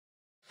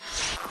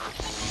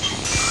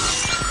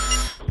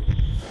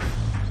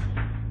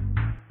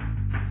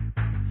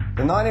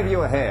The 9 of you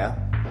are here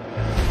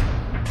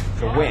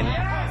to win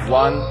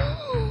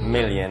 £1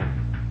 million.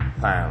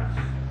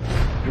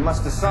 You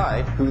must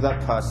decide who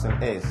that person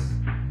is,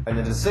 and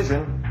the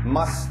decision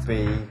must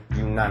be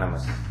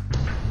unanimous.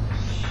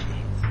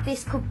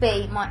 This could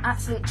be my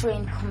absolute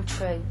dream come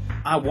true.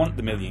 I want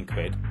the £1 million.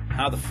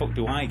 How the fuck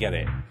do I get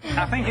it?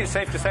 I think it's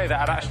safe to say that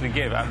I'd actually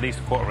give at least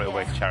a quarter of it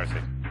away to charity.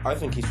 I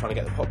think he's trying to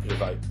get the popular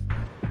vote.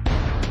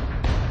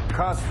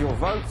 Cast your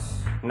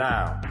votes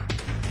now.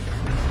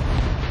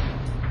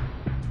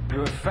 You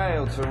have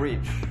failed to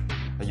reach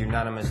a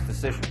unanimous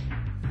decision.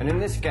 And in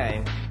this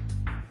game,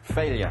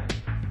 failure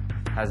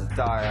has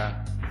dire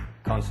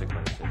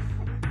consequences.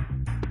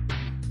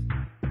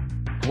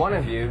 One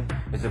of you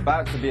is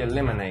about to be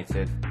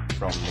eliminated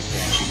from the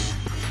game.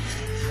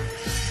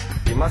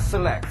 You must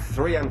select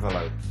 3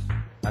 envelopes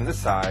and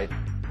decide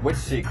which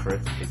secret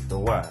is the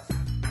worst.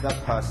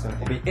 That person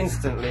will be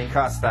instantly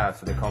cast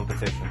out of the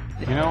competition.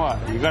 You know what?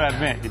 You've got to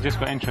admit, you just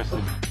got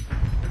interested.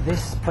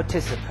 This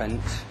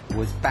participant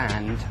was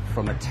banned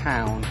from a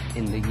town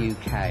in the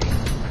UK.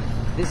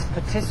 This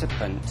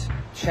participant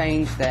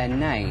changed their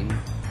name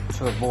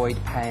to avoid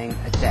paying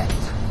a debt.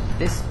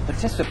 This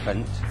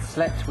participant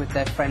slept with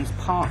their friend's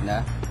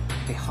partner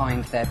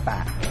behind their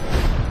back.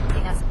 I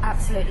think that's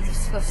absolutely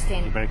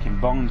disgusting. You're breaking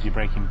bonds, you're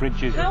breaking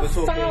bridges. How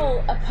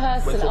foul a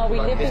person are we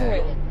living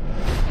with?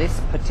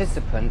 This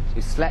participant who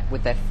slept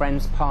with their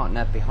friend's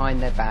partner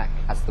behind their back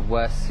has the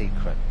worst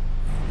secret.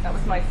 That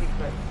was my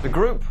secret. The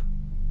group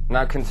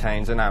now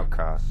contains an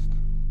outcast.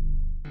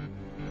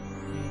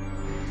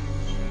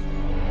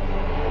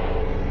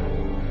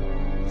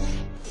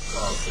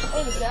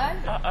 Here we go.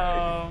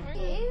 Uh-oh.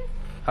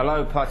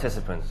 Hello,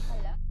 participants.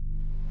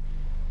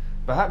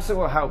 Perhaps it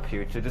will help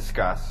you to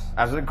discuss,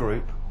 as a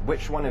group,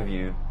 which one of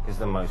you is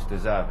the most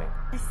deserving.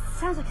 This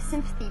sounds like a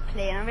sympathy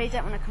plea, and I really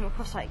don't want to come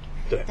across like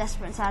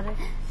desperate and sad.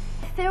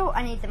 I feel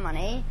I need the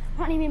money.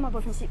 Apparently me and my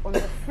boyfriend sleep on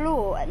the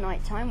floor at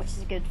night time, which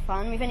is good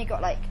fun. We've only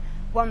got like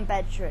 1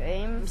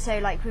 bedroom, so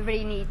like we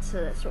really need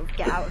to sort of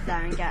get out of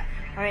there and get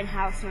our own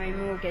house and our own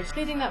mortgage.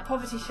 Reading that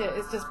poverty shit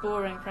is just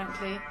boring,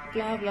 frankly.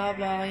 Blah, blah,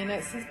 blah, you know,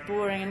 it's just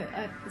boring,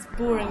 and it's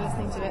boring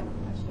listening to it.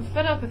 I'm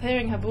fed up with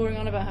hearing her boring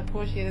on about how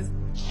poor she is.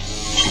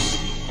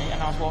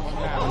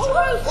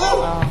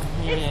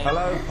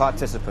 Hello,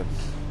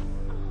 participants.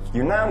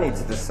 You now need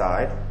to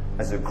decide,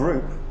 as a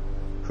group,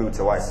 who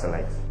to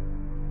isolate.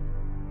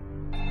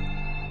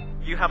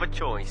 You have a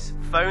choice.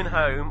 Phone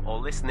home or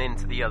listen in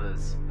to the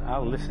others.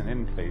 I'll listen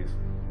in, please.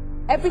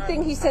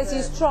 Everything he says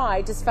he's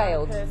tried has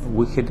failed.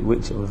 Wicked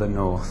Witch of the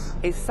North.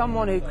 It's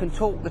someone who can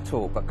talk the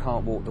talk but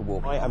can't walk the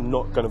walk. I am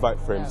not going to vote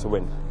for him to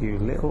win. You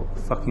little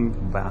fucking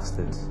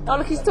bastards. Oh,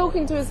 look, he's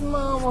talking to his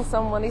mum or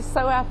someone. He's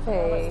so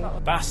happy.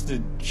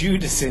 Bastard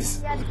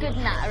Judases. You had a good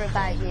natter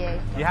about you.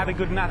 You had a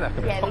good natter. I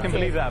can Yeah, we fucking did.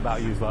 believe that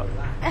about you, lot.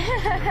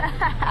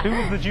 Who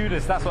was the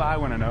Judas? That's what I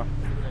want to know.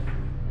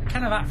 I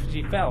kind of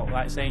actually felt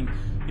like saying,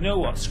 you know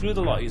what, screw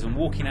the lotties and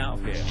walking out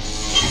of here.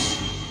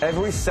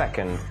 Every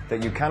second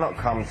that you cannot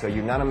come to a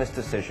unanimous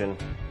decision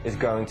is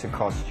going to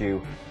cost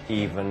you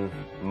even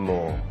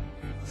more.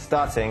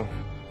 Starting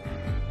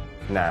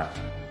now.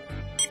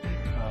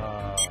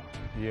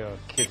 You're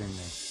kidding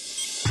me.